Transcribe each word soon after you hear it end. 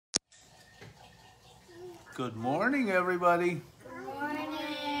Good morning, everybody. Good morning.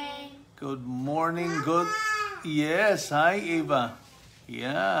 Good morning. Yes, hi, Eva.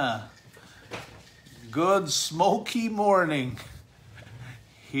 Yeah. Good smoky morning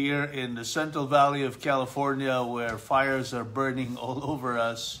here in the Central Valley of California where fires are burning all over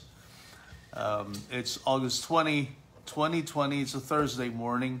us. It's August 20, 2020. It's a Thursday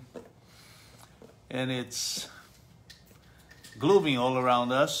morning. And it's gloomy all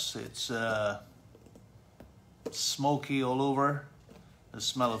around us. It's smoky all over. The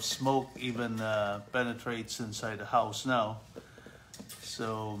smell of smoke even penetrates inside the house now.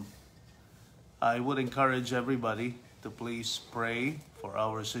 So I would encourage everybody to please pray for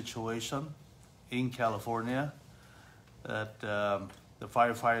our situation in California, that the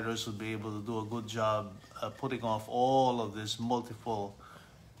firefighters would be able to do a good job putting off all of these multiple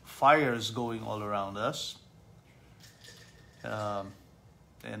fires going all around us.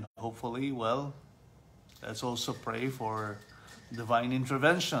 And hopefully, well, let's also pray for divine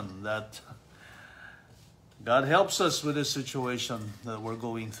intervention, that God helps us with this situation that we're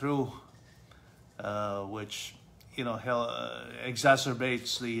going through, which,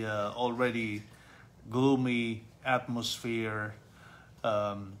 exacerbates the already gloomy atmosphere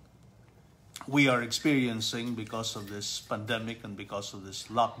we are experiencing because of this pandemic and because of this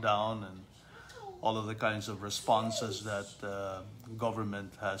lockdown and all of the kinds of responses that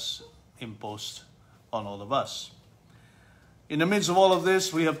government has imposed on all of us. In the midst of all of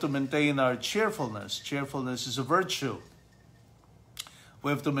this, we have to maintain our cheerfulness. Cheerfulness is a virtue.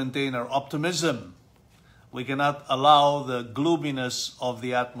 We have to maintain our optimism. We cannot allow the gloominess of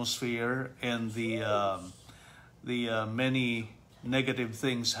the atmosphere and the many negative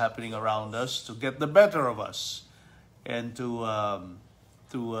things happening around us to get the better of us and to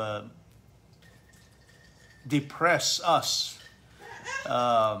depress us.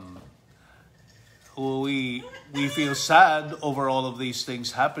 We feel sad over all of these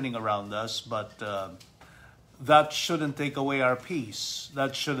things happening around us, but that shouldn't take away our peace.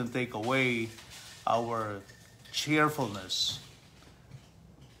 That shouldn't take away our cheerfulness.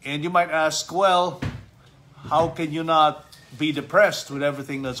 And you might ask, well, how can you not be depressed with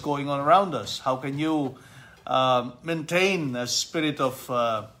everything that's going on around us? How can you maintain a spirit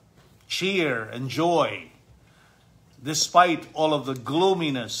of cheer and joy despite all of the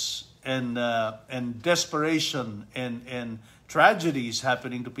gloominess and desperation and tragedies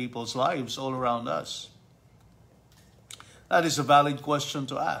happening to people's lives all around us? That is a valid question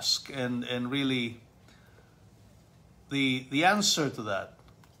to ask, and really the answer to that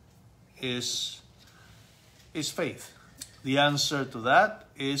is faith. The answer to that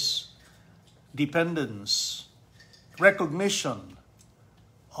is dependence, recognition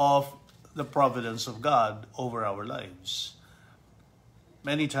of the providence of God over our lives.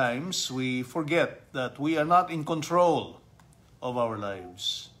 Many times we forget that we are not in control of our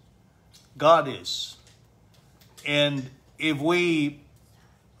lives. God is. And if we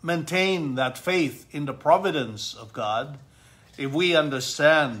maintain that faith in the providence of God, if we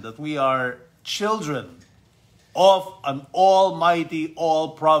understand that we are children of an almighty,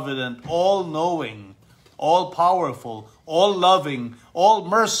 all-provident, all-knowing, all-powerful, all-loving,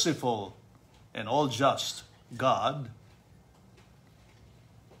 all-merciful, and all-just God,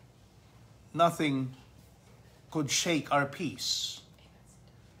 nothing could shake our peace.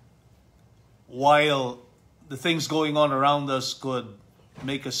 While the things going on around us could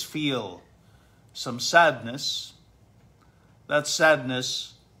make us feel some sadness, that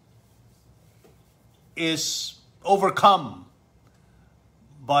sadness is overcome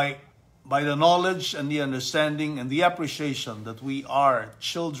by the knowledge and the understanding and the appreciation that we are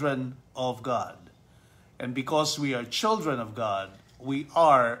children of God. And because we are children of God, we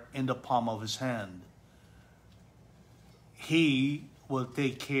are in the palm of His hand. He will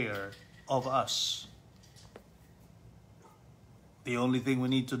take care of us. The only thing we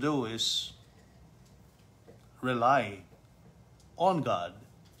need to do is rely on God.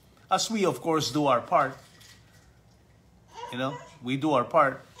 As we, of course, do our part. We do our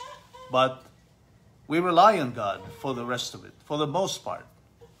part, but we rely on God for the rest of it. For the most part,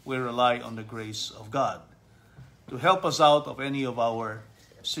 we rely on the grace of God to help us out of any of our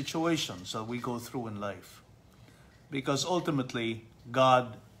situations that we go through in life. Because ultimately,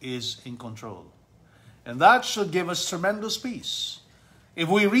 God is in control. And that should give us tremendous peace. If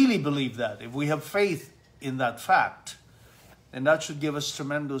we really believe that, if we have faith in that fact, then that should give us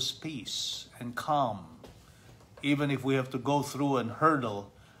tremendous peace and calm, even if we have to go through and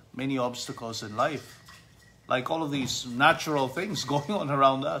hurdle many obstacles in life, like all of these natural things going on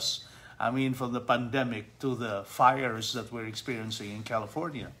around us. I mean, from the pandemic to the fires that we're experiencing in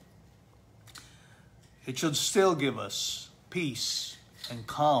California. it should still give us peace and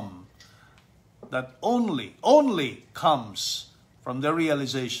calm that only comes from the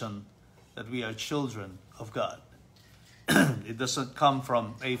realization that we are children of God. It doesn't come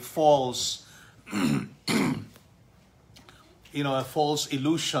from a false, a false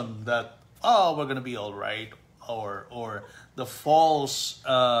illusion that, oh, we're going to be all right, or the false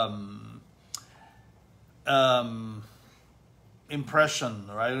impression,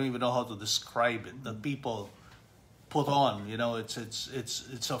 or I don't even know how to describe it, that people put on.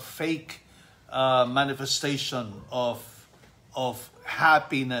 It's a fake manifestation of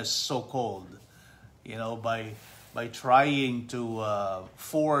happiness, so called, by trying to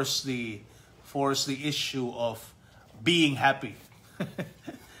force the issue of being happy.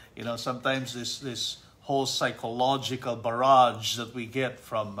 Sometimes this whole psychological barrage that we get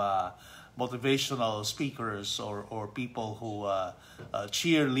from motivational speakers or people who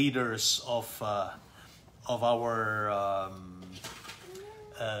cheerleaders of our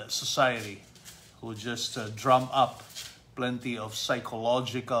society, who just drum up plenty of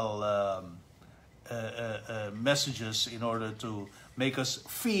psychological messages in order to make us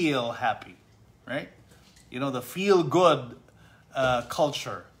feel happy, right? The feel-good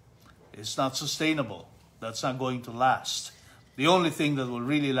culture is not sustainable. That's not going to last. The only thing that will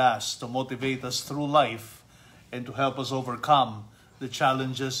really last to motivate us through life and to help us overcome the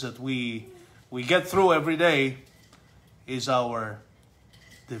challenges that we get through every day is our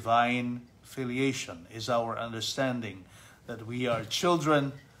divine filiation, is our understanding that we are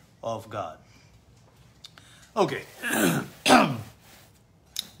children of God. Okay,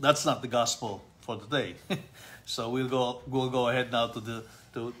 that's not the gospel for today. So we'll go ahead now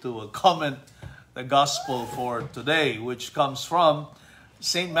to comment the gospel for today, which comes from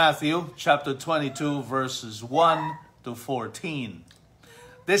St. Matthew chapter 22 verses 1 to 14.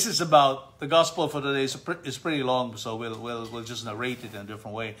 This is about, the gospel for today is pretty long, so we'll just narrate it in a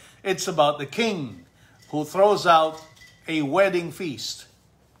different way. It's about the king who throws out a wedding feast.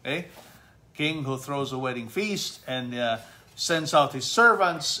 Okay? King who throws a wedding feast and sends out his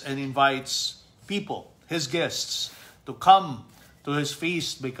servants and invites people, his guests, to come to his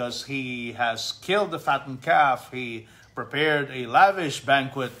feast because he has killed the fattened calf. He prepared a lavish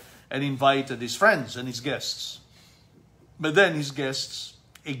banquet and invited his friends and his guests. But then his guests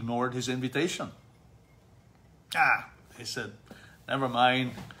ignored his invitation. He said, never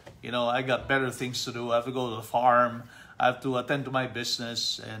mind, I got better things to do. I have to go to the farm. I have to attend to my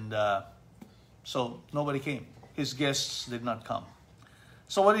business. And so nobody came. His guests did not come.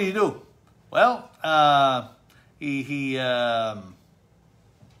 So what did he do? Well, he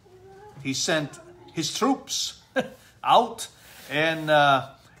sent his troops out, and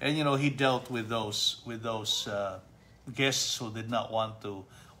he dealt with those guests who did not want to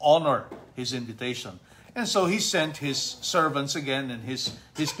honor his invitation. And so he sent his servants again and his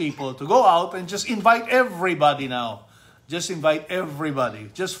people to go out and just invite everybody now. Just invite everybody.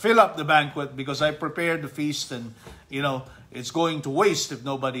 Just fill up the banquet because I prepared the feast, and it's going to waste if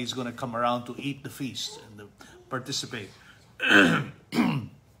nobody is going to come around to eat the feast and participate. And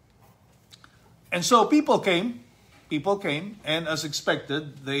so people came, and as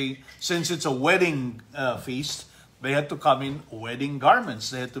expected, since it's a wedding feast, they had to come in wedding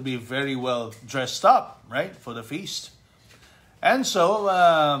garments. They had to be very well dressed up, right, for the feast. And so,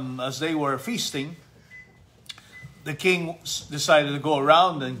 as they were feasting, the king decided to go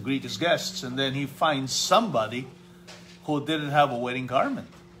around and greet his guests, and then he finds somebody who didn't have a wedding garment.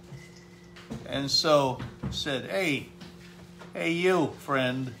 And so said, hey you,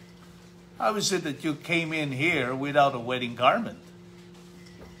 friend, how is it that you came in here without a wedding garment?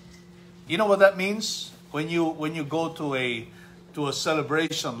 You know what that means? When you go to a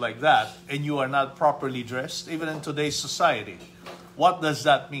celebration like that and you are not properly dressed, even in today's society, what does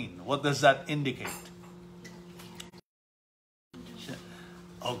that mean? What does that indicate?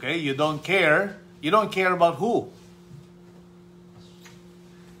 Okay, you don't care. You don't care about who?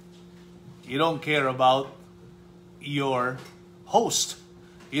 You don't care about your host.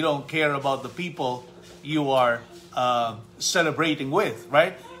 You don't care about the people you are celebrating with,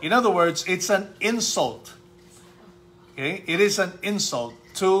 right? In other words, it's an insult. Okay, it is an insult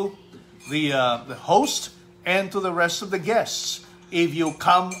to the host and to the rest of the guests if you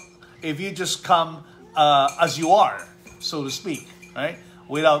just come as you are, so to speak, right?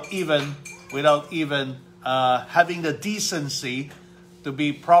 Without even having the decency to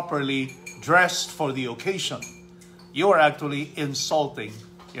be properly dressed for the occasion. You are actually insulting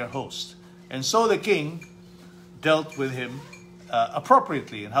your host. And so the king dealt with him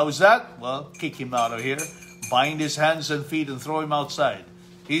appropriately. And how is that? Well, kick him out of here, bind his hands and feet and throw him outside.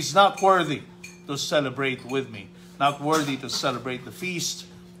 He's not worthy. to celebrate with me, not worthy to celebrate the feast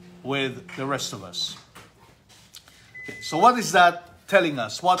with the rest of us. Okay, so what is that telling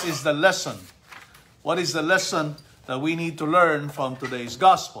us? What is the lesson? What is the lesson that we need to learn from today's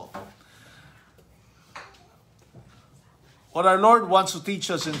gospel? What our Lord wants to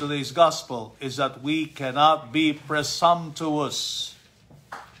teach us in today's gospel is that we cannot be presumptuous.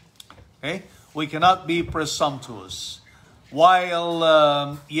 Okay? We cannot be presumptuous.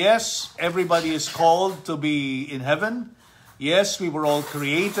 While, yes, everybody is called to be in heaven. Yes, we were all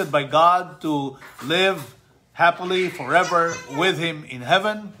created by God to live happily forever with Him in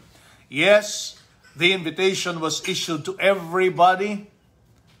heaven. Yes, the invitation was issued to everybody.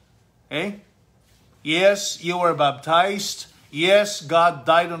 Okay? Yes, you were baptized. Yes, God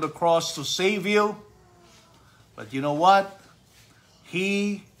died on the cross to save you. But you know what?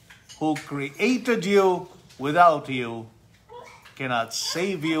 He who created you without you cannot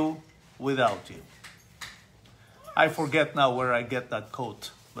save you without you. I forget now where I get that quote,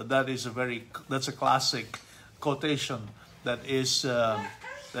 but that's a classic quotation that is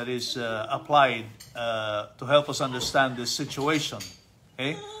applied to help us understand this situation.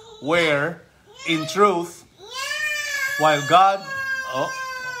 Okay? Where, in truth, while God,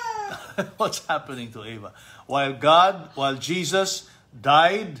 what's happening to Ava? While Jesus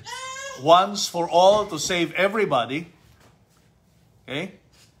died once for all to save everybody, okay,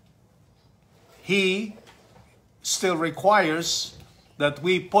 He still requires that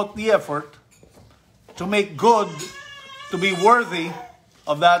we put the effort to make good, to be worthy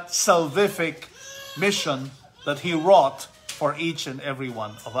of that salvific mission that He wrought for each and every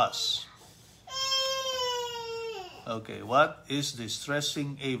one of us. Okay, what is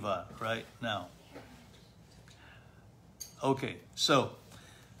distressing Ava right now? Okay, so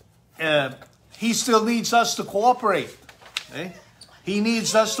He still needs us to cooperate. Okay? He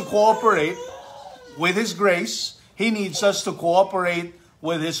needs us to cooperate with His grace. He needs us to cooperate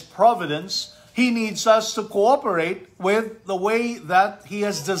with His providence. He needs us to cooperate with the way that He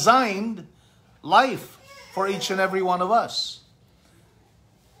has designed life for each and every one of us.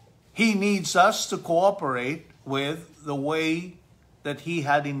 He needs us to cooperate with the way that He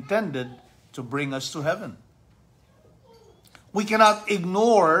had intended to bring us to heaven. We cannot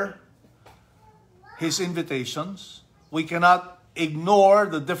ignore His invitations. We cannot ignore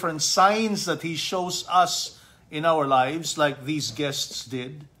the different signs that He shows us in our lives, like these guests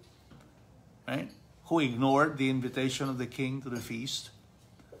did, right? Who ignored the invitation of the king to the feast.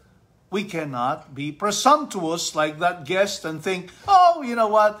 We cannot be presumptuous like that guest and think, oh, you know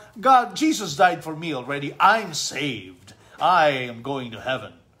what? Jesus died for me already. I'm saved. I am going to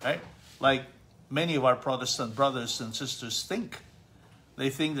heaven, right? Like many of our Protestant brothers and sisters think. They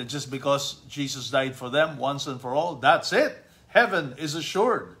think that just because Jesus died for them once and for all, that's it. Heaven is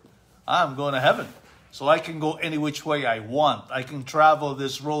assured. I'm going to heaven. So I can go any which way I want. I can travel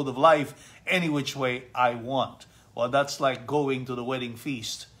this road of life any which way I want. Well, that's like going to the wedding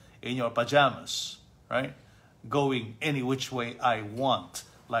feast in your pajamas, right? Going any which way I want.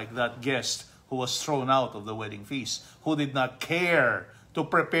 Like that guest who was thrown out of the wedding feast, who did not care to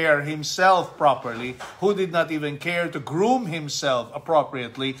prepare himself properly, who did not even care to groom himself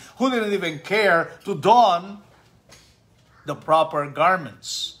appropriately, who didn't even care to don the proper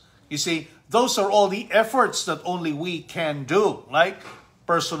garments. You see, those are all the efforts that only we can do, like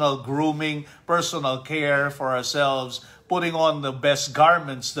personal grooming, personal care for ourselves, putting on the best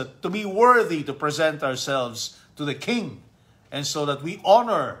garments to be worthy to present ourselves to the king, and so that we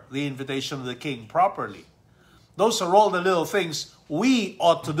honor the invitation of the king properly. Those are all the little things we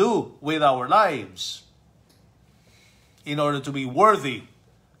ought to do with our lives in order to be worthy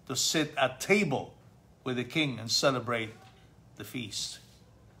to sit at table with the king and celebrate the feast.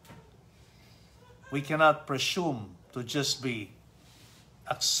 We cannot presume to just be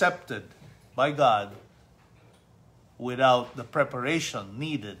accepted by God without the preparation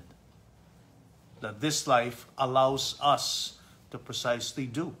needed that this life allows us to precisely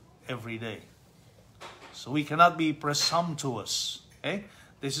do every day. So we cannot be presumptuous. Okay?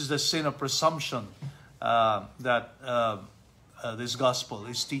 This is the sin of presumption that this gospel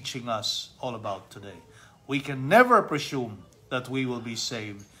is teaching us all about today. We can never presume that we will be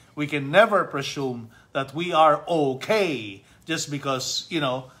saved. We can never presume that we are okay just because,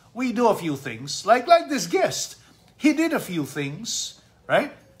 we do a few things. Like this guest. He did a few things,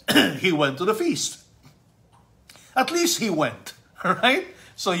 right? He went to the feast. At least he went, right?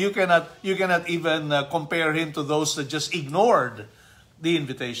 So you cannot even compare him to those that just ignored the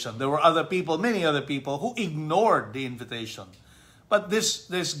invitation. There were many other people who ignored the invitation. But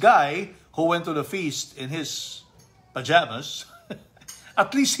this guy who went to the feast in his pajamas,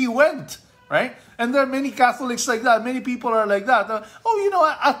 at least he went, right? And there are many Catholics like that. Many people are like that. Oh, you know,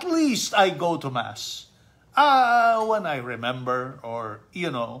 at least I go to Mass. When I remember, or,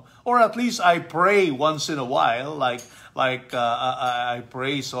 you know, or at least I pray once in a while, like I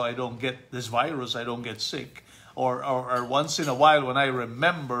pray so I don't get this virus, I don't get sick. Or once in a while when I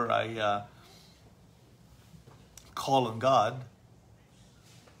remember, I call on God.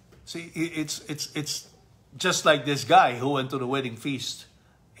 See, it's just like this guy who went to the wedding feast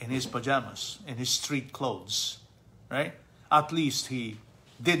in his pajamas, in his street clothes, right? At least he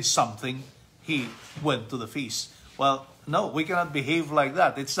did something. He went to the feast. Well, no, we cannot behave like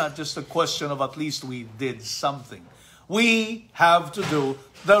that. It's not just a question of at least we did something. We have to do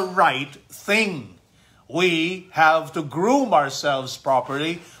the right thing. We have to groom ourselves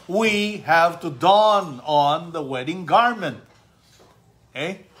properly. We have to don on the wedding garment.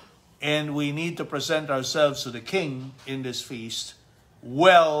 Okay? And we need to present ourselves to the King in this feast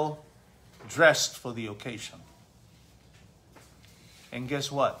well dressed for the occasion. And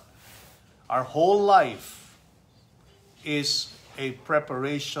guess what? Our whole life is a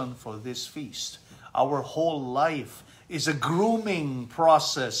preparation for this feast. Our whole life is a grooming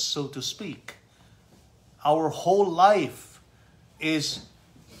process, so to speak. Our whole life is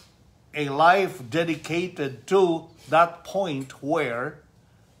a life dedicated to that point where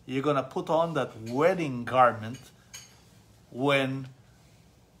you're going to put on that wedding garment when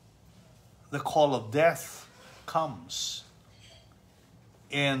the call of death comes.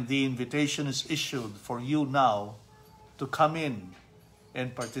 And the invitation is issued for you now to come in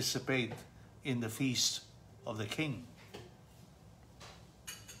and participate in the feast of the King.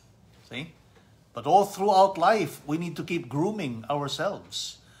 See? But all throughout life, we need to keep grooming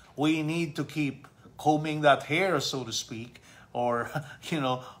ourselves. We need to keep combing that hair, so to speak, or, you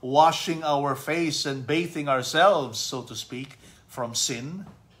know, washing our face and bathing ourselves, so to speak, from sin,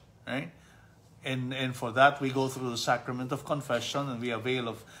 right? And for that, we go through the sacrament of confession, and we avail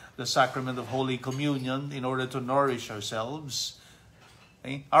of the sacrament of Holy Communion in order to nourish ourselves.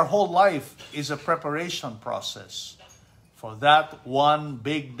 Okay? Our whole life is a preparation process for that one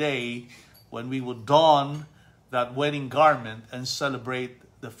big day when we would don that wedding garment and celebrate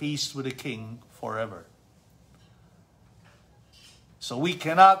the feast with the King forever. So we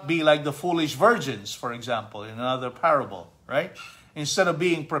cannot be like the foolish virgins, for example, in another parable, right? Instead of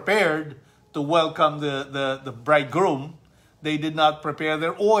being prepared to welcome the bridegroom, they did not prepare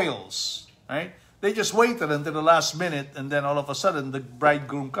their oils, right? They just waited until the last minute, and then all of a sudden the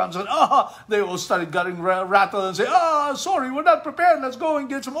bridegroom comes and they all started getting rattled and say, sorry, we're not prepared, let's go and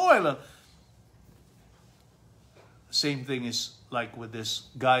get some oil. Same thing is like with this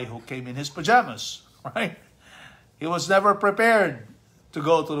guy who came in his pajamas, right? He was never prepared to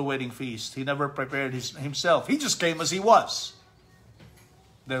go to the wedding feast. He never prepared himself. He just came as he was.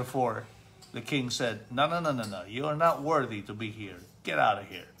 Therefore, the King said, no, you are not worthy to be here. Get out of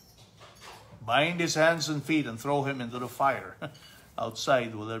here. Bind his hands and feet and throw him into the fire.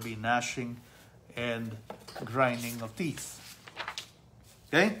 Outside will there be gnashing and grinding of teeth.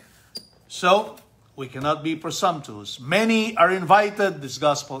 Okay? So, we cannot be presumptuous. Many are invited. This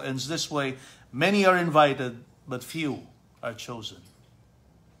gospel ends this way. Many are invited, but few are chosen.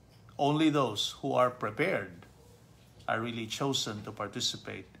 Only those who are prepared are really chosen to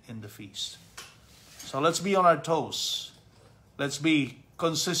participate in the feast. So let's be on our toes. Let's be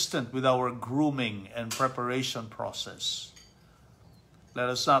consistent with our grooming and preparation process. Let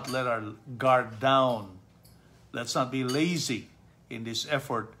us not let our guard down. Let's not be lazy in this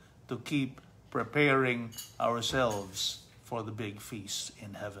effort to keep preparing ourselves for the big feast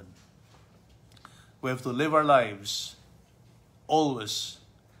in heaven. We have to live our lives always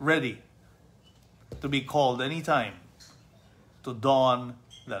ready to be called anytime to don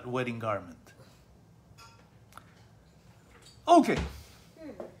that wedding garment. Okay.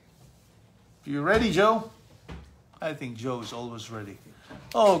 You ready, Joe? I think Joe is always ready.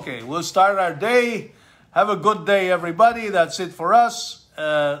 Okay, we'll start our day. Have a good day, everybody. That's it for us.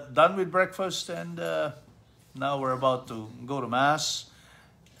 Done with breakfast, and now we're about to go to Mass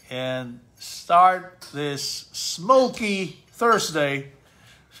and start this smoky Thursday.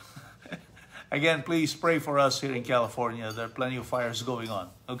 Again, please pray for us here in California. There are plenty of fires going on,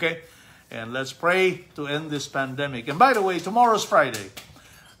 okay? And let's pray to end this pandemic. And by the way, tomorrow's Friday.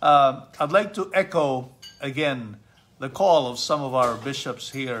 I'd like to echo again the call of some of our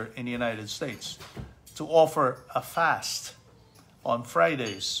bishops here in the United States to offer a fast on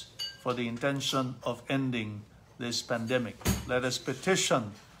Fridays for the intention of ending this pandemic. Let us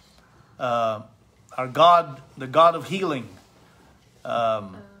petition our God, the God of healing,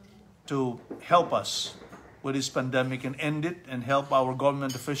 to help us with this pandemic and end it, and help our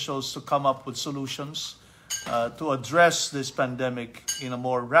government officials to come up with solutions to address this pandemic in a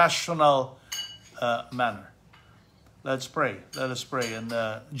more rational manner. Let's pray. Let us pray, and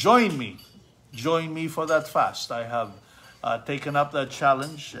join me for that fast. I have taken up that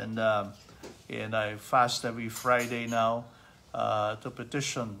challenge, and I fast every Friday now to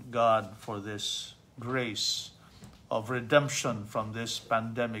petition God for this grace of redemption from this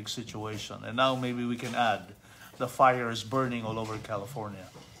pandemic situation. And now maybe we can add, the fire is burning all over California.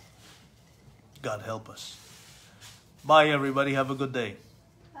 God help us. Bye, everybody. Have a good day.